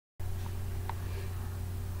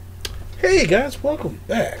Hey guys, welcome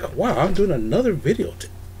back. Wow, I'm doing another video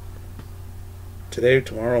today,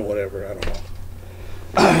 tomorrow, whatever. I don't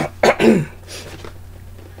know.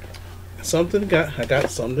 I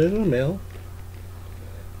got something in the mail.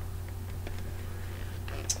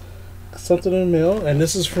 Something in the mail, and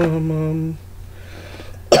this is from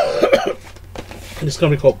this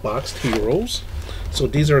company called Boxed Heroes. So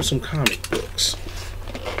these are some comic books.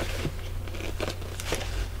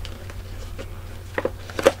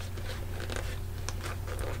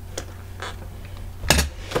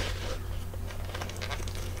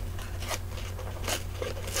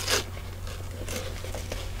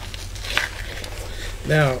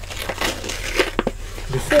 Now,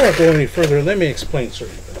 before I go any further, let me explain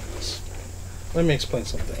certain things. Let me explain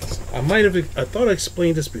some things. I thought I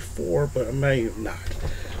explained this before, but I may have not.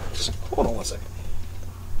 Just hold on one second.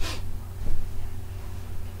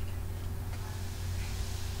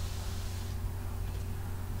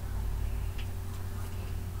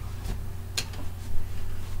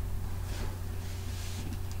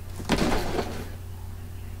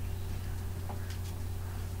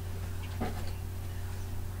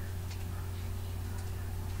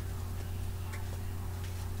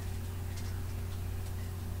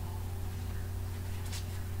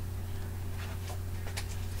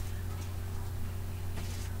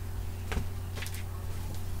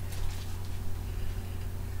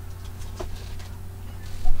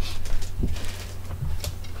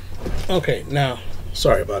 Okay, now,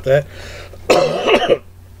 sorry about that.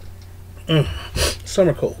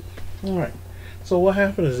 Summer cold. All right. So what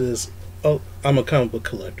happened is I'm a comic book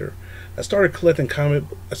collector. I started collecting comic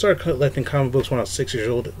books when I was 6 years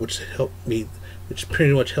old, which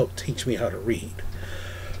pretty much helped teach me how to read.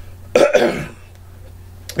 And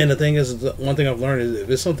the thing is, the one thing I've learned is if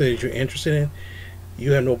it's something that you're interested in,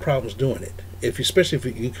 you have no problems doing it. Especially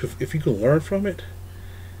if you can learn from it.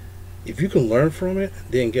 If you can learn from it,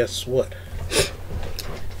 then guess what?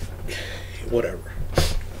 Whatever.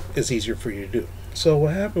 It's easier for you to do. So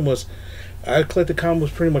what happened was, I collected comic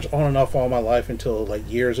books pretty much on and off all my life until like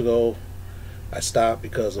years ago. I stopped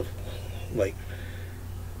because of like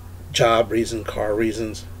job reasons, car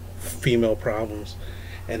reasons, female problems.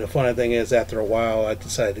 And the funny thing is, after a while, I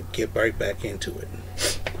decided to get right back into it.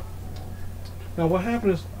 Now what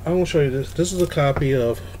happened is, I'm going to show you this. This is a copy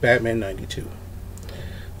of Batman 92.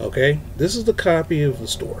 Okay, this is the copy of the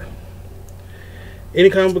store. Any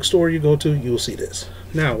comic book store you go to, you will see this.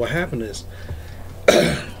 Now, what happened is,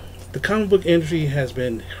 the comic book industry has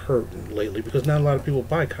been hurting lately because not a lot of people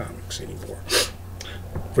buy comics anymore.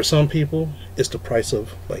 For some people, it's the price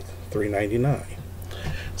of like $3.99.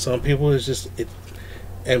 Some people it's just it,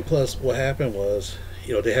 and plus, what happened was,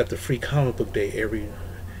 they have the free comic book day every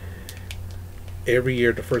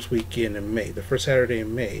year, the first weekend in May, the first Saturday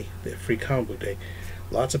in May, the free comic book day.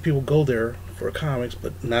 Lots of people go there for comics,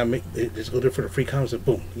 but they just go there for the free comics and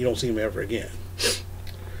boom, you don't see them ever again.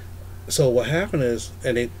 So what happened is,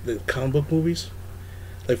 the comic book movies,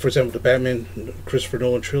 like for example the Batman Christopher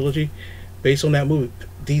Nolan trilogy, based on that movie,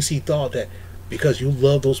 DC thought that because you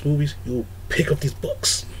love those movies, you'll pick up these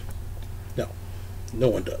books. No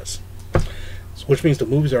one does. So, which means the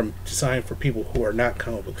movies are designed for people who are not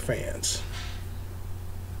comic book fans.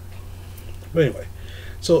 But anyway.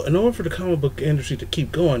 So in order for the comic book industry to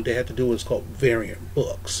keep going, they had to do what's called variant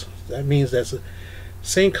books. That means that's the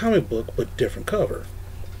same comic book but different cover.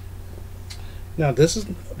 Now this is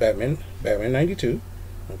Batman 92.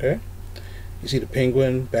 Okay, you see the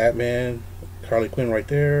Penguin, Batman, Harley Quinn right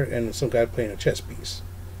there, and some guy playing a chess piece.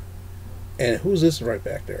 And who's this right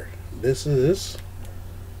back there? This is,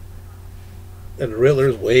 and the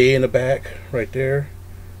Riddler's way in the back right there.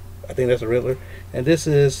 I think that's the Riddler. And this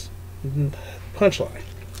is Punchline.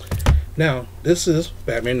 Now, this is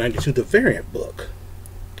Batman 92, the variant book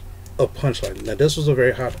of Punchline. Now, this was a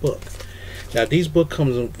very hot book. Now, these books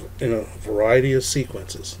comes in a variety of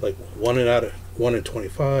sequences, like 1 in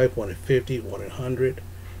 25, 1 in 50, 1 in 100,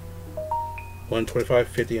 1 in 25,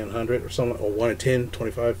 50, and 100, or something, or 1 in 10,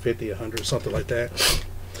 25, 50, 100, something like that.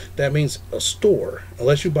 That means a store,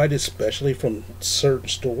 unless you buy this specially from certain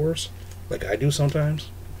stores, like I do sometimes,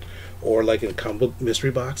 or like in comic book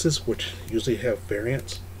mystery boxes, which usually have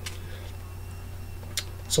variants.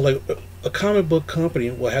 So like a comic book company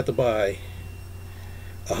will have to buy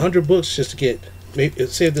 100 books just to get, maybe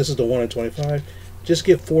say this is the 1 in 25, just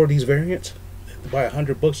get 4 of these variants. Buy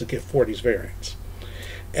 100 books to get 4 of these variants.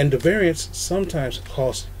 And the variants sometimes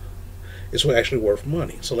cost, it's actually worth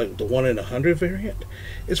money. So like the 1 in 100 variant,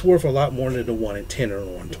 it's worth a lot more than the 1 in 10 or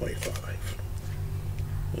the 1 in 25.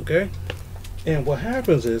 Okay? And what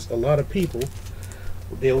happens is, a lot of people,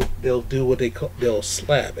 they'll do what they call, they'll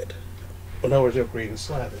slab it. In other words, they'll grade and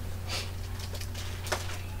slab it.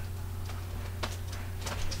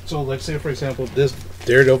 So, like, say for example, this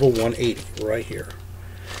Daredevil 180 right here.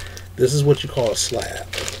 This is what you call a slab.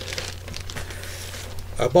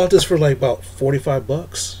 I bought this for like about 45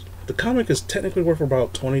 bucks. The comic is technically worth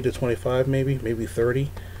about 20 to 25, maybe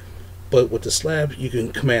 30. But with the slab, you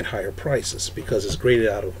can command higher prices because it's graded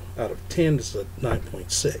out of 10. It's a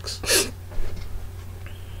 9.6.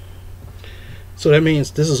 So that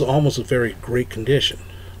means this is almost a very great condition.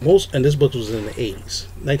 And this book was in the 80s,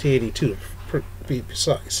 1982 to be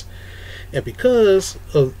precise. And because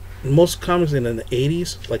of most comics in the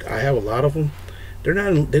 80s, like I have a lot of them, they're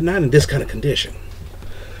not in this kind of condition.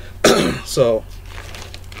 So,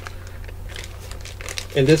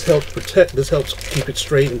 and this helps keep it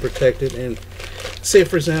straight and protected. And say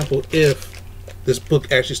for example, if this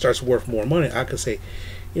book actually starts worth more money, I could say,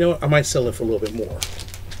 you know what, I might sell it for a little bit more.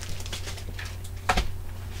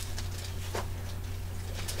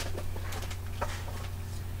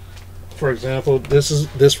 For example,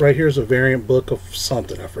 this right here is a variant book of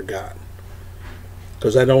something I forgot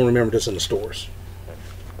because I don't remember this in the stores.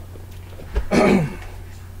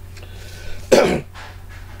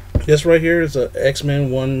 This right here is a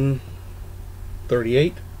X-Men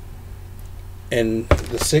 138, and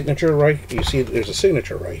the signature right, you see there's a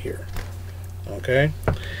signature right here. Okay,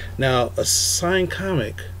 now a signed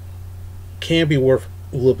comic can be worth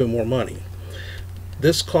a little bit more money.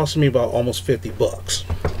 This cost me about almost 50 bucks.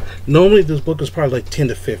 Normally this book is probably like 10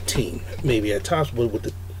 to 15, maybe at tops, but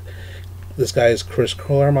with this guy is Chris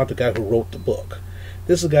Claremont, the guy who wrote the book.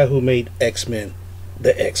 This is the guy who made X-Men,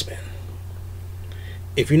 the X-Men.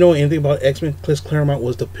 If you know anything about X-Men, Chris Claremont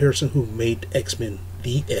was the person who made X-Men,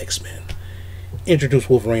 the X-Men. Introduced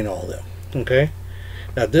Wolverine, all of them. Okay?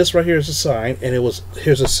 Now this right here is a sign, and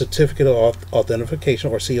here's a certificate of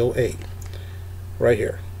authentication, or COA. Right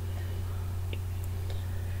here.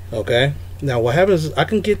 Okay? Now what happens is I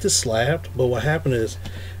can get this slabbed, but what happened is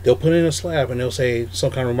they'll put in a slab and they'll say some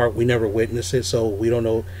kind of remark, we never witnessed it, so we don't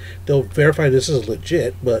know. They'll verify this is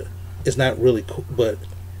legit, but it's not really cool. But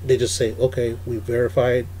they just say, okay, we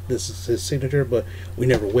verified this is his signature, but we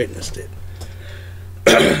never witnessed it.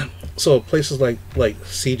 So places like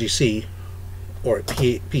CGC or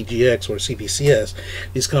PGX or CBCS,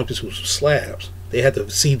 these companies who slabs, they have to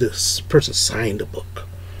see this person sign the book.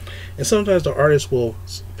 And sometimes the artist will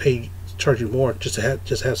charge you more just to have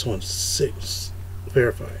someone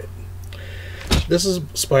verify it. This is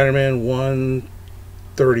Spider-Man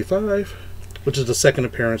 135, which is the second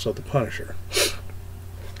appearance of the Punisher.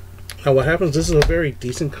 Now what happens, this is a very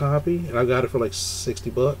decent copy, and I got it for like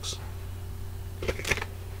 60 bucks.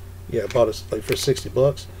 Yeah, I bought it like for 60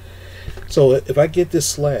 bucks. So if I get this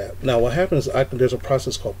slab, now what happens is there's a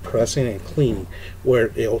process called pressing and cleaning, where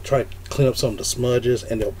they'll try to clean up some of the smudges,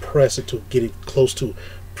 and they'll press it to get it close to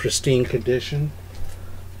pristine condition,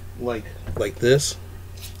 like this.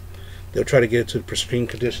 They'll try to get it to pristine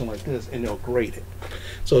condition like this, and they'll grade it.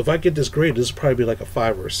 So if I get this graded, this will probably be like a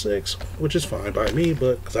 5 or a 6, which is fine by me,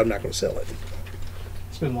 but because I'm not going to sell it.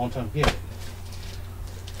 It's been a long time getting it.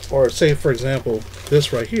 Or say, for example,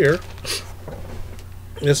 this right here,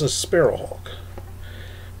 this is Sparrowhawk.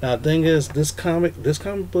 Now the thing is, this comic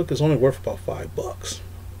book is only worth about 5 bucks.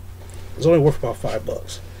 It's only worth about 5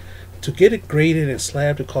 bucks. To get it graded and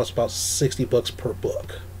slabbed, it costs about 60 bucks per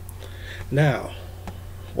book. Now,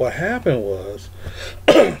 what happened was,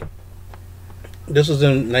 this was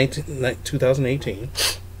in 2018.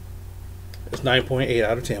 It's 9.8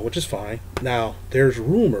 out of 10, which is fine. Now, there's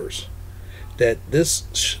rumors that this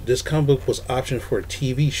comic book was optioned for a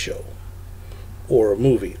TV show or a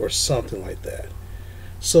movie or something like that.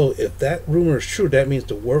 So if that rumor is true, that means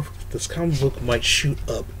the worth of this comic book might shoot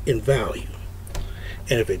up in value.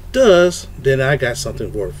 And if it does, then I got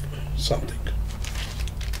something worth something.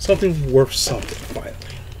 Something worth something, finally.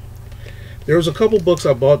 There was a couple books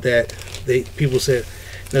I bought that people said,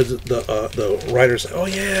 the writers said, oh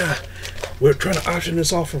yeah, we're trying to option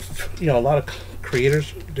this off for, a lot of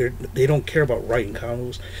creators, they don't care about writing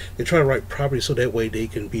comics. They try to write property so that way they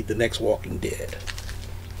can be the next Walking Dead.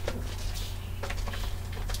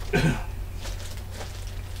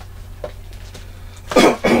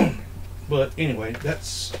 But anyway,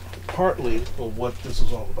 that's partly of what this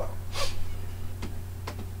is all about.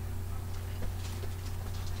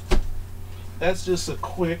 That's just a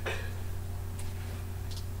quick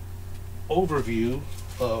overview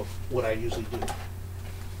of what I usually do.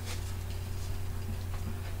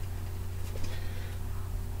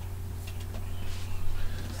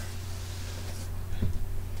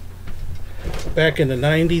 Back in the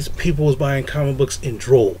 90s, people was buying comic books in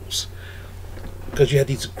droves because you had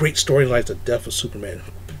these great storylines: the death of Superman,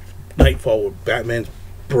 Nightfall, where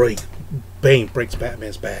Bane breaks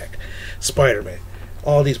Batman's back, Spider-Man,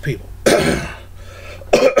 all these people.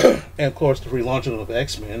 And of course, the relaunching of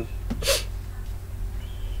X-Men,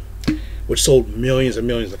 which sold millions and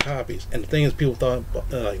millions of copies. And the thing is, people thought,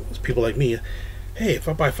 people like me, hey, if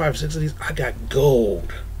I buy 5 or 6 of these, I got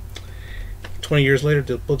gold. 20 years later,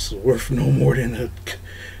 the book's worth no more than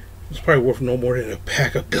it's probably worth no more than a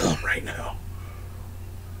pack of gum right now.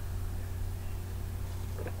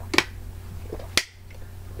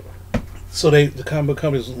 So the comic book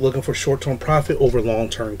company is looking for short-term profit over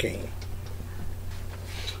long-term gain.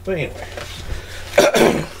 But anyway,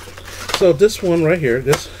 so this one right here,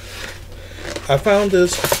 I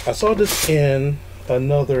saw this in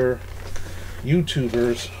another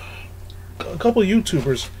YouTubers, a couple of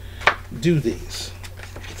YouTubers do these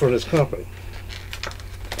for this company.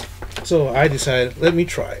 So I decided, let me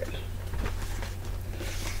try it.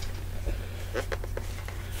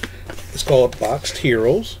 It's called Boxed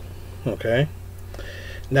Heroes. Okay.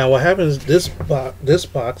 Now what happens is this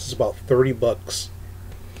box is about $30.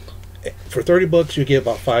 For $30 you get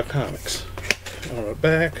about 5 comics. On the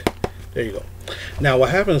back, there you go. Now what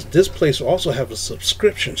happens, this place also have a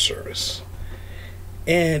subscription service.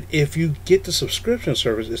 And if you get the subscription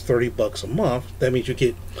service, it's $30 a month. That means you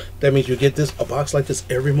get a box like this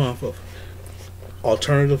every month of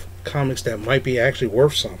alternative comics that might be actually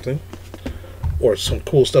worth something, or some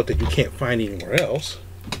cool stuff that you can't find anywhere else.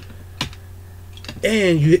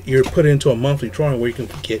 And you're put into a monthly drawing where you can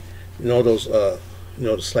get, those the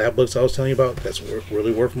slab books I was telling you about, that's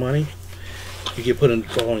really worth money. You get put in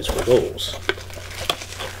drawings for those.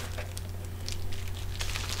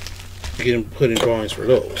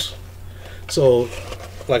 So,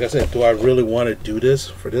 like I said, do I really want to do this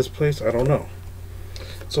for this place? I don't know.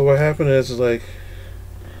 So what happened is like,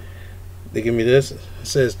 they give me this. It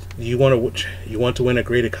says, you want to win a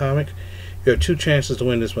graded comic? You have 2 chances to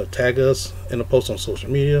win this one. Tag us in a post on social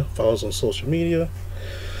media. Follow us on social media.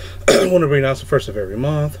 I want to bring out the first of every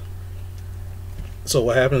month. So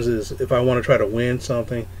what happens is, if I want to try to win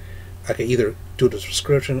something, I can either do the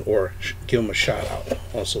subscription or give them a shout out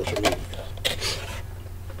on social media.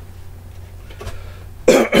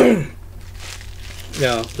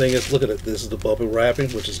 Now, the thing is, look at it. This is the bubble wrapping,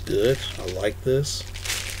 which is good. I like this.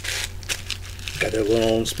 Got their little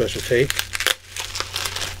own special tape.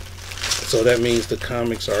 So that means the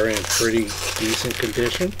comics are in pretty decent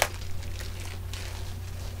condition.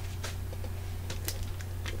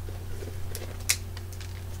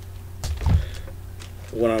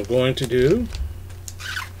 What I'm going to do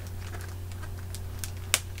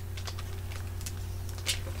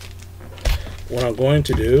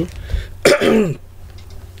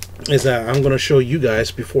is that I'm going to show you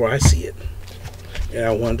guys before I see it. And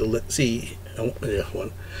I wanted to I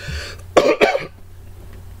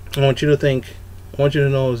want you to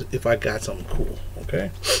know if I got something cool,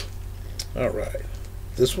 okay? Alright.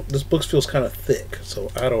 This book feels kind of thick,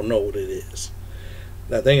 so I don't know what it is.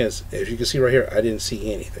 Now the thing is, as you can see right here, I didn't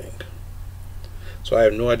see anything. So I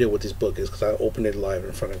have no idea what this book is because I opened it live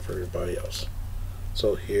in front of everybody else.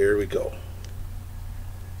 So here we go.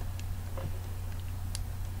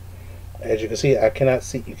 As you can see,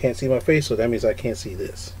 you can't see my face, so that means I can't see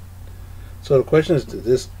this. So the question is,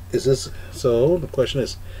 so the question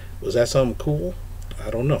is, was that something cool? I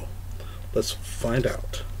don't know. Let's find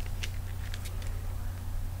out.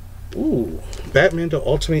 Ooh, Batman the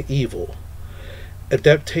Ultimate Evil.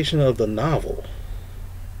 Adaptation of the novel.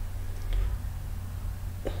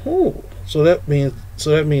 Oh, so that means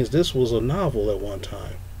this was a novel at one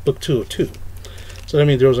time. Book 2 of 2. So that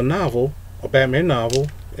means there was a novel, a Batman novel,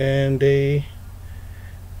 and they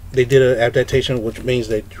did an adaptation, which means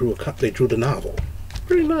they drew the novel.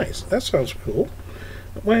 Pretty nice. That sounds cool.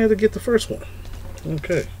 Why had to get the first one?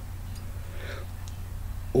 Okay.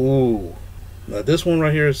 Ooh. Now this one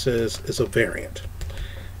right here says it's a variant.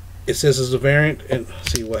 It says it's a variant, and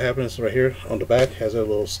see what happens right here on the back has a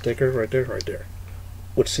little sticker right there,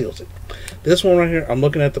 which seals it. This one right here, I'm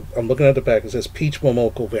looking at the back. It says Peach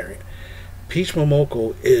Momoko variant. Peach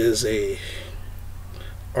Momoko is a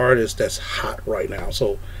artist that's hot right now.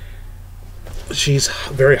 So she's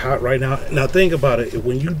very hot right now. Now think about it.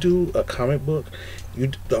 When you do a comic book,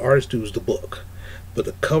 the artist does the book, but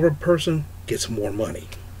the cover person gets more money,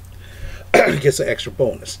 gets an extra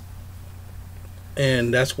bonus.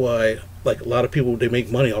 And that's why, like, a lot of people, they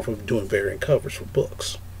make money off of doing variant covers for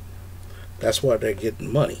books. That's why they're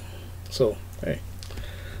getting money. So hey,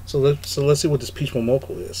 so let's see what this Peach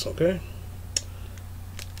Momoko is. Okay.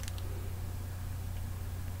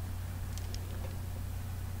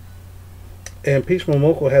 And Peach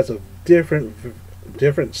Momoko has a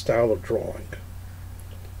different style of drawing.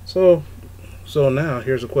 So now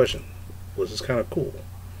here's a question: was this kind of cool?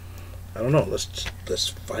 I don't know. Let's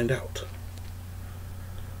find out.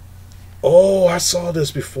 Oh, I saw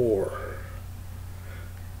this before.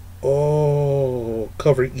 Oh,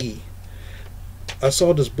 cover E. I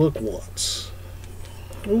saw this book once.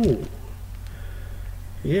 Ooh.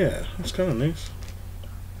 Yeah, that's kind of nice.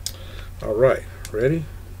 All right, ready?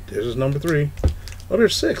 This is number 3. Oh,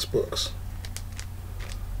 there's 6 books.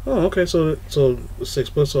 Oh, okay. So 6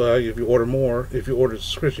 books. So if you order more, if you order the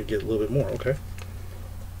subscription, you get a little bit more. Okay.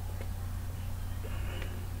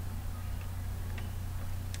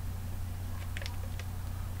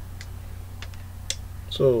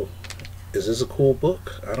 So, is this a cool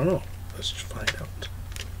book? I don't know. Let's find out.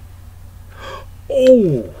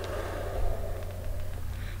 Oh,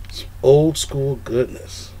 it's old school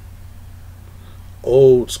goodness.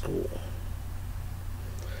 Old school.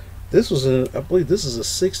 This was I believe this is a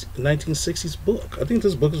 1960s book. I think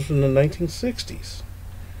this book is from the 1960s.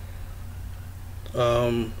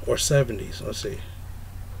 Or 70s. Let's see.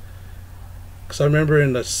 Because I remember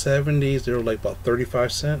in the 70s they were like about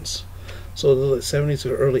 35 cents. So the 70s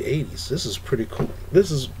or early 80s. This is pretty cool.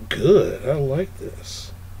 This is good. I like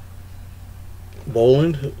this.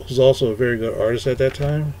 Boland, who's also a very good artist at that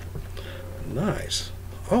time. Nice.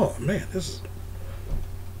 Oh man, this is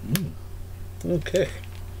okay.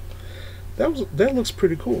 That looks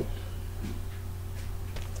pretty cool.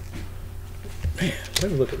 Man,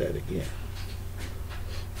 let me look at that again.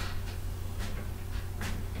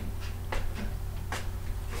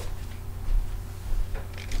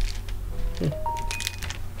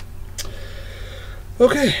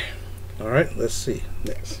 Okay. All right, let's see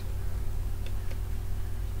next.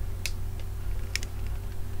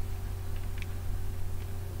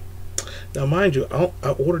 Now, mind you, I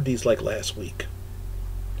ordered these like last week.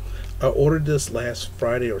 I ordered this last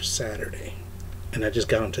Friday or Saturday, and I just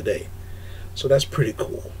got them today. So that's pretty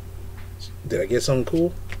cool. Did I get something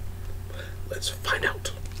cool? Let's find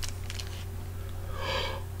out.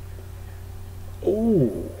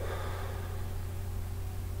 Ooh.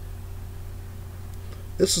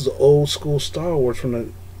 This is old school Star Wars from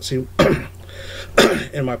the... See,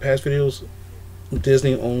 in my past videos,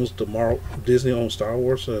 Disney owns Star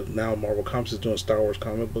Wars. So now Marvel Comics is doing Star Wars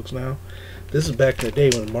comic books now. This is back in the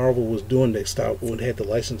day when Marvel was doing when they had the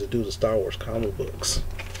license to do the Star Wars comic books.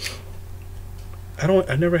 I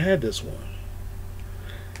never had this one.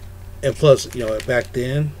 And plus, you know, back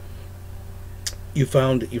then, you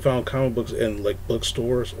found comic books in like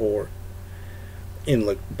bookstores or in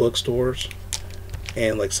like bookstores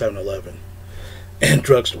and like 7-Eleven and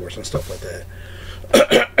drugstores and stuff like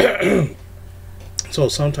that. So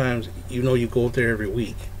sometimes, you know, you go there every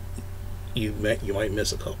week, you might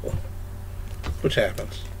miss a couple, which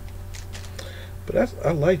happens. But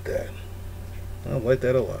I like that. I like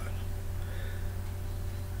that a lot.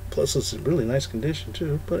 Plus, it's in really nice condition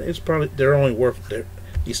too. But it's probably they're only worth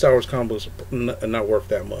these Star Wars comics are not worth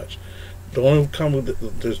that much. The only comic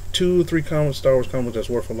there's 2-3 Star Wars comics that's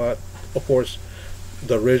worth a lot. Of course,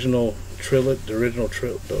 the original trilogy,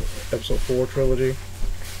 the Episode 4 trilogy,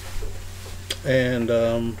 and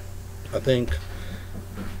I think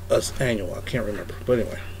annual. I can't remember, but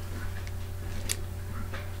anyway,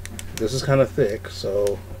 this is kind of thick,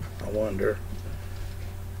 so I wonder.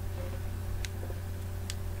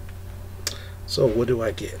 So what do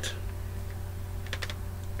I get?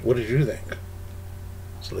 What did you think?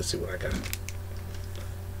 So let's see what I got.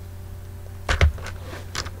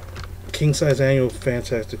 King Size Annual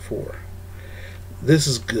Fantastic Four. This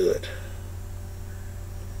is good.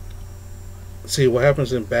 See what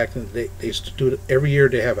happens in back in the day. They used to do it every year.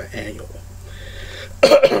 They have an annual.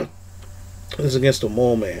 This is against the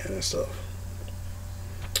Mole Man and stuff.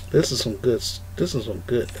 This is some good. This is some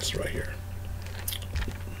goodness right here.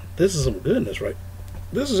 This is some goodness, right?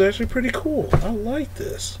 This is actually pretty cool. I like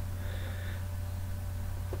this.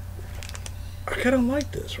 I kind of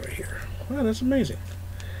like this right here. Wow, that's amazing.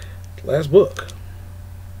 Last book.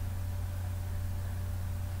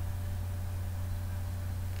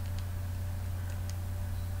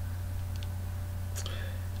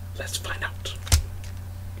 Let's find out.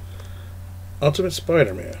 Ultimate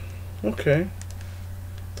Spider-Man. Okay.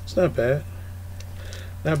 It's not bad.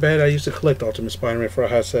 Not bad. I used to collect Ultimate Spider-Man for a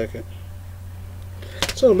hot second.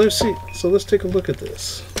 So let's see. So let's take a look at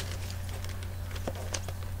this.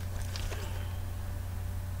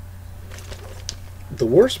 The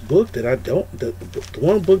worst book that I don't, the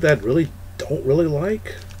one book that I really don't really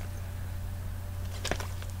like.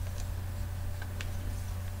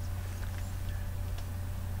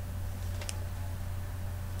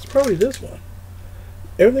 It's probably this one.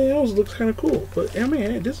 Everything else looks kind of cool, but I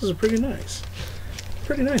mean, this is pretty nice.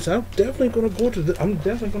 Pretty nice. I'm definitely gonna go to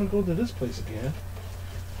this place again.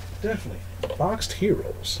 Definitely. Boxed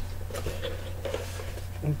Heroes.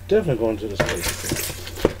 I'm definitely going to this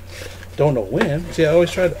place. Don't know when. See, I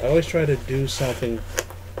always try to do something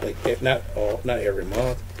like not every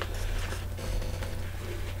month.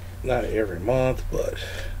 Not every month, but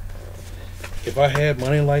if I had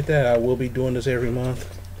money like that, I will be doing this every month.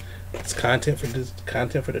 It's content for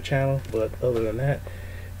the channel, but other than that,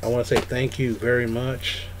 I want to say thank you very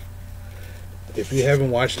much. If you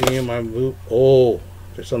haven't watched any of my movies,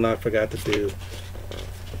 there's something I forgot to do.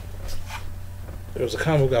 There was a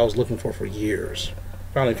comic book I was looking for years.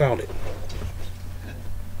 Finally found it.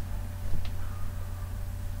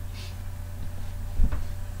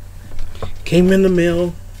 Came in the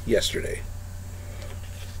mail yesterday.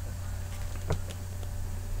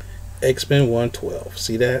 X-Men 112.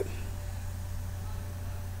 See that?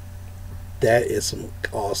 That is some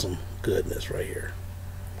awesome goodness right here.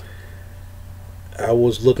 I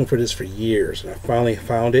was looking for this for years, and I finally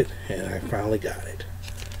found it, and I finally got it.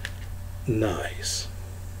 Nice.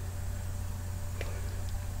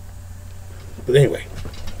 But anyway,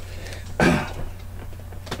 I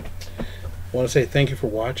want to say thank you for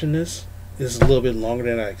watching this. This is a little bit longer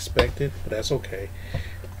than I expected, but that's okay.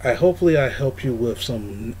 Hopefully I help you with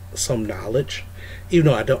some knowledge, even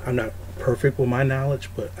though I'm not perfect with my knowledge,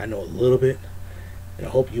 but I know a little bit, and I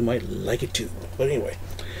hope you might like it too. But anyway,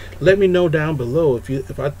 let me know down below if you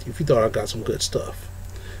thought I got some good stuff.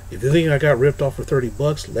 If you think I got ripped off for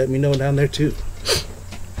 $30, let me know down there too.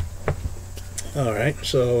 All right,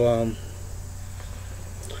 so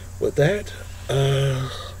with that,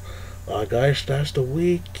 guys, that's the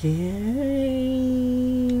weekend.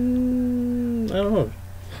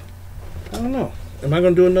 I don't know. Am I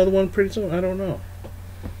going to do another one pretty soon? I don't know.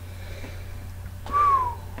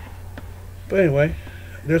 But anyway,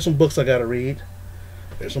 there's some books I got to read.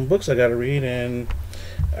 And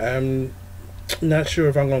I'm not sure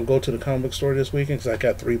if I'm going to go to the comic book store this weekend because I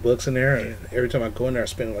got 3 books in there. And every time I go in there, I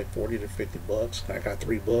spend like $40 to $50. I got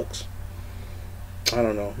 3 books. I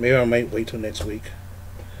don't know. Maybe I might wait till next week.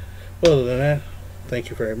 But other than that, thank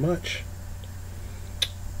you very much.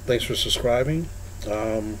 Thanks for subscribing.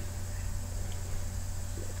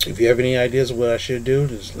 If you have any ideas of what I should do,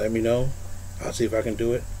 just let me know. I'll see if I can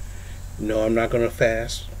do it. No, I'm not going to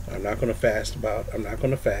fast. I'm not going to fast. I'm not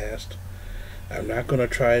going to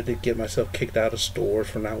try to get myself kicked out of stores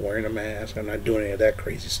for not wearing a mask. I'm not doing any of that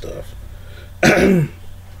crazy stuff.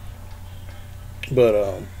 But,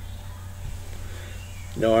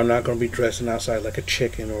 no, I'm not going to be dressing outside like a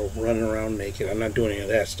chicken or running around naked. I'm not doing any of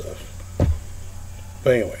that stuff.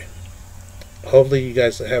 But anyway, hopefully you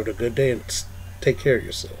guys have a good day and take care of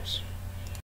yourselves.